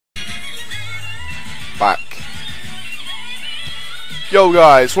Yo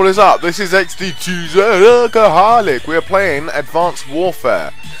guys, what is up? This is XD2's Alcoholic. We're playing Advanced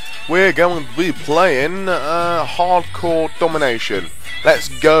Warfare. We're going to be playing Hardcore Domination. Let's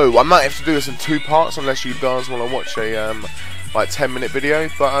go. I might have to do this in 2 parts unless you guys want to watch a like 10-minute video,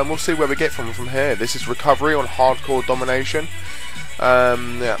 but we'll see where we get from here. This is Recovery on Hardcore Domination.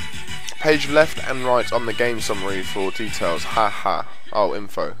 Yeah. Page left and right on the game summary for details. Haha. Oh,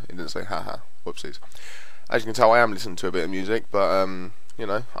 info. It didn't say haha. Whoopsies. As you can tell, I am listening to a bit of music, but you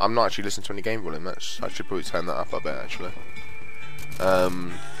know, I'm not actually listening to any game volume. I should probably turn that up a bit, actually.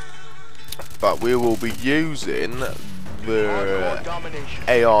 But we will be using the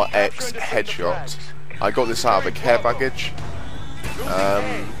ARX headshot. I got this out of a care package.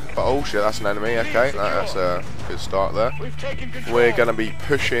 But oh shit, that's an enemy. Okay, that's a good start there. We're going to be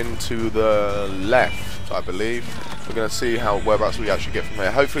pushing to the left, I believe. We're going to see whereabouts we actually get from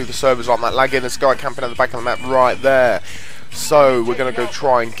here. Hopefully the servers aren't that lagging. There's a guy camping at the back of the map right there. So we're going to go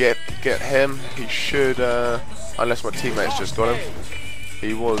try and get him. He should, unless my teammates just got him.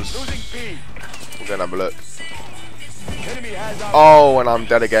 He was. We're going to have a look. Oh, and I'm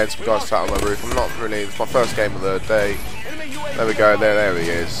dead again. Some guys sat on my roof. I'm not really. It's my first game of the day. There we go. There he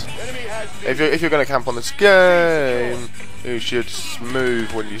is. If you're going to camp on this game, you should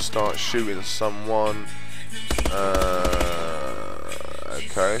move when you start shooting someone.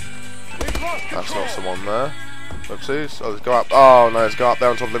 Okay. That's not someone there. Oopsies. Oh, let's go up. Oh no, let's go up there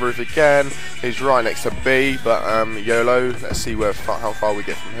on top of the roof again. He's right next to B, but YOLO. Let's see how far we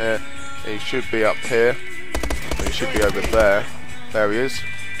get from here. He should be up here. He should be over there. There he is.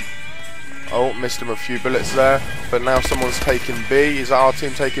 Oh, missed him a few bullets there. But now someone's taken B. Is that our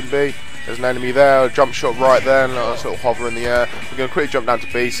team taking B? There's an enemy there. A jump shot right there. And a nice little hover in the air. We're going to quickly jump down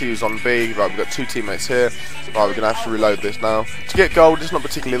to B. See who's on B. Right, we've got 2 teammates here. Right, we're going to have to reload this now. To get gold, it's not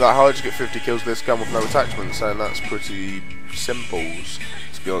particularly that hard. Just get 50 kills with this gun with no attachments. And that's pretty simple,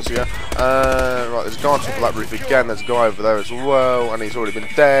 to be honest with you. Right, there's a guy on top of that roof again. There's a guy over there as well. And he's already been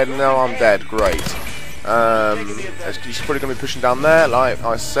dead. Now I'm dead. Great. He's probably going to be pushing down there, like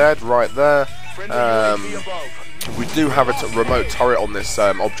I said, right there. We do have a remote turret on this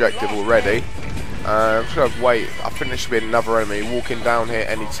objective already. I'm just going to wait. I think there should be another enemy walking down here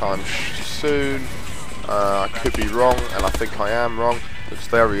anytime soon. I could be wrong, and I think I am wrong, because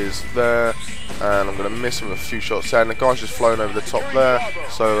there he is there. And I'm going to miss him a few shots there. And the guy's just flown over the top there.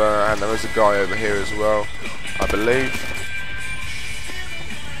 So, and there is a guy over here as well, I believe.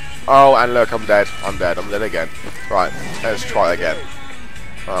 Oh, and look, I'm dead. I'm dead again. Right, let's try again.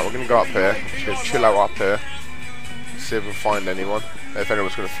 Alright, we're going to go up here. Just going to chill out up here. See if we can find anyone. If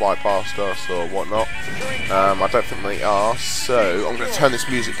anyone's going to fly past us or whatnot. I don't think they are, so I'm going to turn this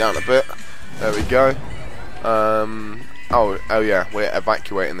music down a bit. There we go. Oh yeah, we're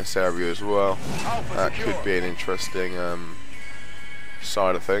evacuating this area as well. That could be an interesting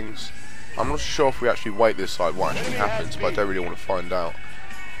side of things. I'm not sure if we actually wait this side what actually happens, but I don't really want to find out.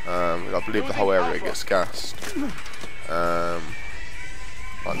 I believe the whole area gets gassed.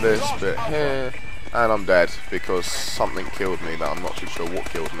 Like this bit here, and I'm dead because something killed me that I'm not too sure what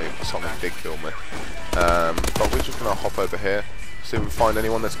killed me, but something did kill me. But we're just gonna hop over here, see if we find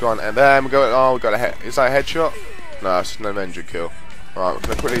anyone that's gone, and then we go. Oh, we got a head. Is that a headshot? No, it's an engine kill. Right, we're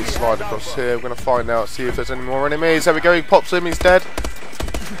gonna quickly slide across here. We're gonna find out, see if there's any more enemies. There we go. He pops him. He's dead.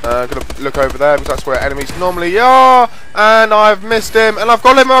 Gonna look over there because that's where enemies normally are, and I've missed him, and I've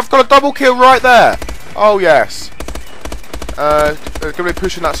got him. I've got a double kill right there. Oh yes. They're gonna be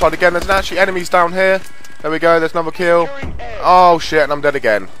pushing that side again. There's actually enemies down here. There we go. There's another kill. Oh shit, and I'm dead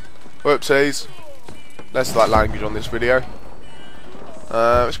again. Whoopsies. Less of that language on this video.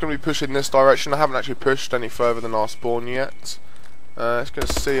 It's gonna be pushing this direction. I haven't actually pushed any further than our spawn yet. It's gonna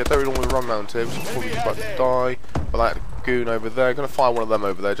see. I don't really want to run around here. We're probably about to die. But that goon over there. I'm gonna fire one of them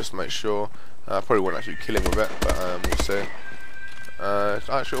over there just to make sure. Probably won't actually kill him with it, but we'll see.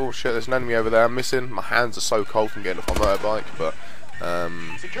 Actually, oh shit, there's an enemy over there I'm missing. My hands are so cold from getting off my motorbike, but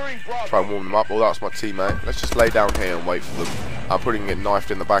try and warm them up. Oh, that's my teammate. Let's just lay down here and wait for them. I'm probably going to get knifed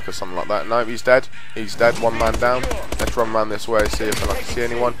in the back or something like that. No, he's dead. He's dead. 1 man down. Let's run around this way, see if I can see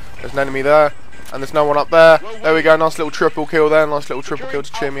anyone. There's an enemy there, and there's no one up there. There we go. Nice little triple kill there. Nice little triple kill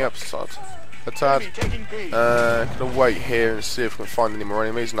to cheer me up a tad. Gonna wait here and see if we can find any more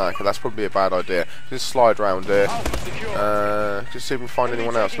enemies. No, because that's probably a bad idea. Just slide around here. Just see if we can find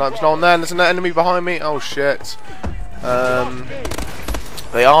anyone else. No, there's no one there. And there's an enemy behind me. Oh shit.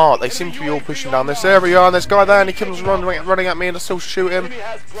 They seem to be all pushing down this area. And there's a guy there, and he comes running at me, and I still shoot him.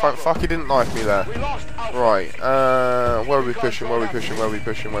 Fuck, he didn't knife me there. Right. Where are we pushing? Where are we pushing? Where are we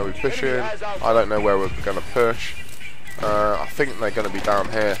pushing? Where are we pushing? I don't know where we're gonna push. I think they're gonna be down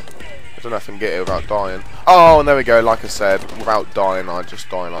here. I don't know if I can get it without dying. Oh, and there we go. Like I said, without dying, I just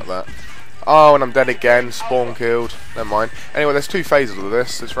die like that. Oh, and I'm dead again. Spawn killed. Never mind. Anyway, there's 2 phases of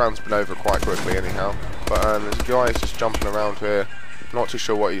this. This round's been over quite quickly anyhow. But there's a guy just jumping around here. Not too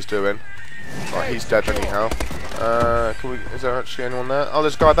sure what he's doing. Right, he's dead anyhow. Is there actually anyone there? Oh,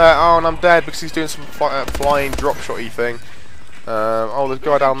 there's a guy there. Oh, and I'm dead because he's doing some flying drop shotty thing. Oh, there's a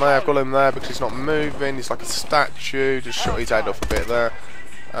guy down there. I've got him there because he's not moving. He's like a statue. Just shot his head off a bit there.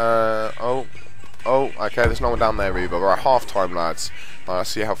 Oh, okay, there's no one down there either. We're at half time, lads.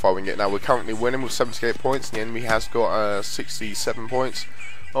 See how far we can get now. We're currently winning with 78 points. The enemy has got 67 points.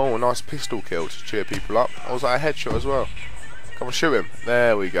 Oh, a nice pistol kill to cheer people up. Oh, was that a headshot as well? Come on, shoot him.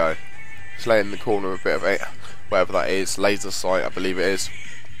 There we go. He's laying in the corner a bit of it. Whatever that is. Laser sight, I believe it is.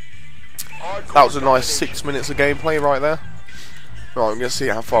 That was a nice 6 minutes of gameplay right there. Right, I'm going to see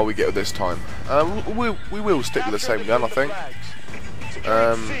how far we get with this time. We will stick with the same gun, I think.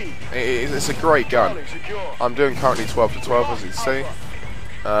 It's a great gun. I'm doing currently 12 to 12, as you can see.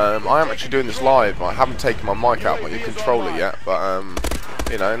 I am actually doing this live. I haven't taken my mic out, my controller yet, but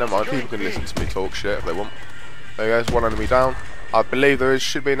you know, never mind. People can listen to me talk shit if they want. There goes one enemy down. I believe there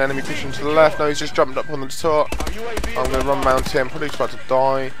should be an enemy pushing to the left. No, he's just jumped up on the top. I'm going to run round him. Probably just about to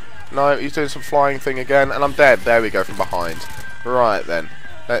die. No, he's doing some flying thing again, and I'm dead. There we go, from behind. Right then,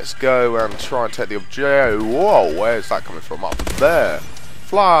 let's go and try and take the object. Whoa, where's that coming from? Up there.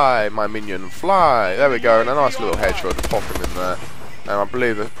 Fly, my minion, fly. There we go, and a nice little headshot to pop him in there. And I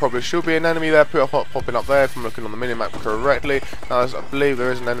believe there probably should be an enemy there popping up there if I'm looking on the minimap correctly. I believe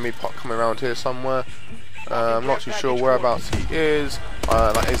there is an enemy coming around here somewhere. I'm not too sure whereabouts he is.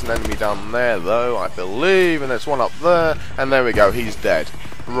 That is an enemy down there though, I believe, and there's one up there, and there we go, he's dead.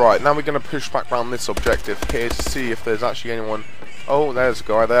 Right, now we're going to push back around this objective here to see if there's actually anyone. Oh, there's a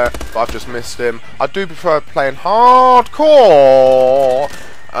guy there, but I've just missed him. I do prefer playing hardcore,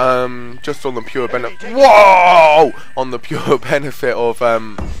 just on the pure benefit. Whoa! On the pure benefit of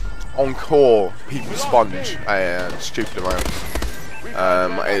Encore, people sponge and stupid amounts.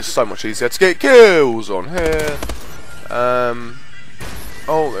 It's so much easier to get kills on here.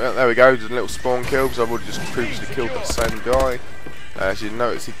 Oh, there we go. There's a little spawn kill because I've already just previously killed the same guy. As you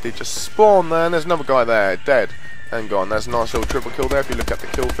notice, he did just spawn there, and there's another guy there, dead and gone. There's a nice little triple kill there if you look at the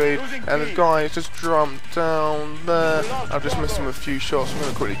kill feed. And this guy has just jumped down there. I've just missed him with a few shots. I'm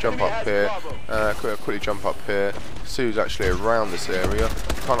going to quickly jump up here. Quickly jump up here. See who's actually around this area.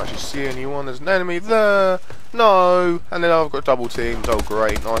 Can't actually see anyone. There's an enemy there. No. And then I've got double teams. Oh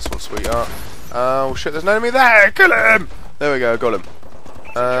great, nice one, sweetheart. Oh shit, there's an enemy there. Kill him. There we go, got him.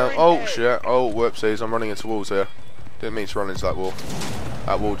 Oh shit. Oh whoopsies, I'm running into walls here. Didn't mean to run into that wall.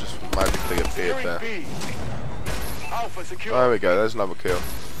 That wall just magically appeared there. There we go, there's another kill.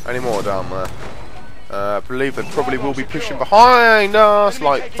 Any more down there? I believe they probably will be pushing behind us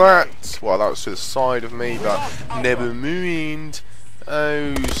like that. Well, that was to the side of me, but never mind.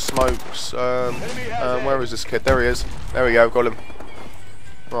 Oh, smokes. Where is this kid? There he is. There we go, got him.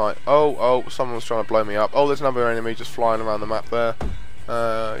 Right. Oh, someone's trying to blow me up. Oh, there's another enemy just flying around the map there.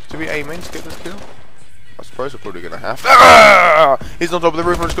 Do we aim in to get this kill? I suppose we're probably going to have to. Ah! He's on top of the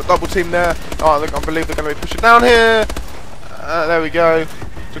roof and I've just got double team there. Oh, look, I believe they're going to be pushing down here. There we go.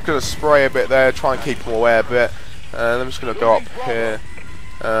 Just going to spray a bit there, try and keep them away a bit. I'm just going to go up here.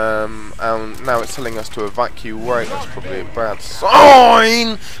 And now it's telling us to evacuate. That's probably a bad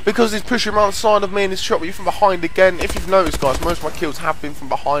sign because he's pushing around the side of me and he's shot me from behind again. If you've noticed, guys, most of my kills have been from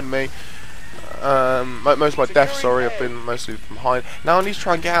behind me. Most of my deaths, sorry, have been mostly from behind. Now I need to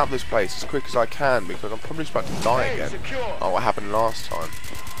try and get out of this place as quick as I can because I'm probably just about to die again. Oh, what happened last time?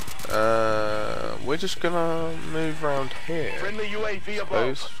 We're just gonna move around here. I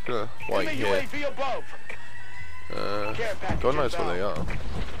suppose. Just gonna wait here. God knows where they are.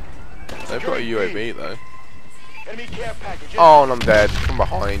 They've got a UAV though. Oh, and I'm dead from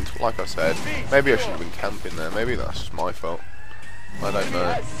behind. Like I said, maybe I should have been camping there. Maybe that's just my fault. I don't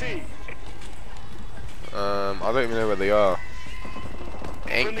know. I don't even know where they are.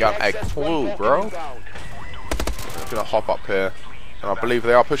 Ain't got a clue, bro. I'm gonna hop up here. And I believe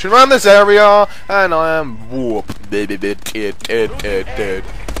they are pushing around this area. And I am whooped. Dead. Again.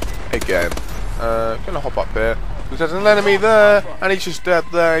 Gonna hop up here. Because there's an enemy there. And he's just dead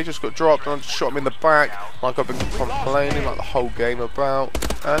there. He just got dropped and I just shot him in the back. Like I've been complaining like the whole game about.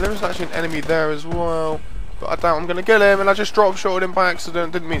 And there is actually an enemy there as well. But I doubt I'm gonna kill him. And I just drop shotted him by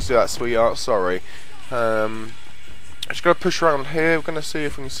accident. Didn't mean to do that, sweetheart. Sorry. I'm just going to push around here. We're going to see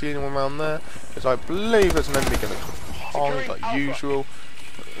if we can see anyone around there. Because I believe there's an enemy going to come behind like usual.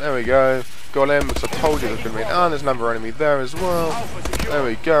 There we go. Got him because I told you there's going to be an there's another enemy there as well. There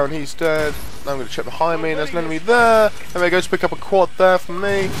we go, and he's dead. Now I'm going to check behind me and there's an enemy there. There we go, just pick up a quad there for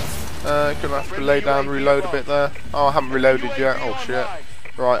me. Gonna have to lay down, reload a bit there. Oh, I haven't reloaded yet. Oh shit.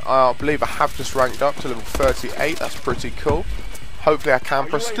 Right, I believe I have just ranked up to level 38. That's pretty cool. Hopefully I can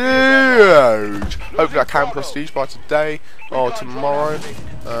prestige. Hopefully I can prestige by today or tomorrow.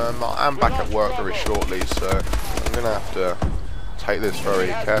 I am back at work very shortly, so I'm gonna have to take this very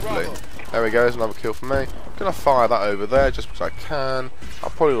carefully. There we go. There's another kill for me. I'm gonna fire that over there just because I can. I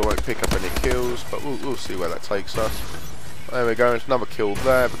probably won't pick up any kills, but we'll see where that takes us. There we go. There's another kill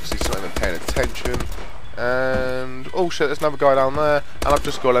there because he's not even paying attention. And oh shit, there's another guy down there, and I've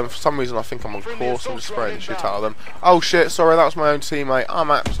just got him. For some reason I think I'm on course. I'm just spraying the shit out of them. Oh shit, sorry, that was my own teammate.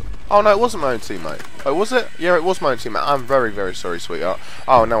 Oh no, it wasn't my own teammate. Oh, was it? Yeah, it was my own teammate. I'm very, very sorry, sweetheart.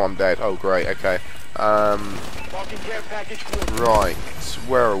 Oh no, I'm dead. Oh great, okay. Right,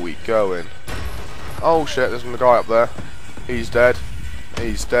 where are we going? Oh shit, there's a guy up there. He's dead.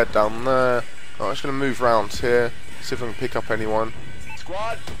 He's dead down there. I'm just gonna move around here, see if I can pick up anyone.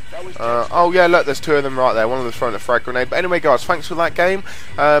 Oh yeah, look, there's two of them right there. One of them's throwing a frag grenade. But anyway, guys, thanks for that game.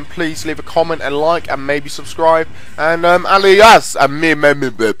 Please leave a comment and like and maybe subscribe. And alias,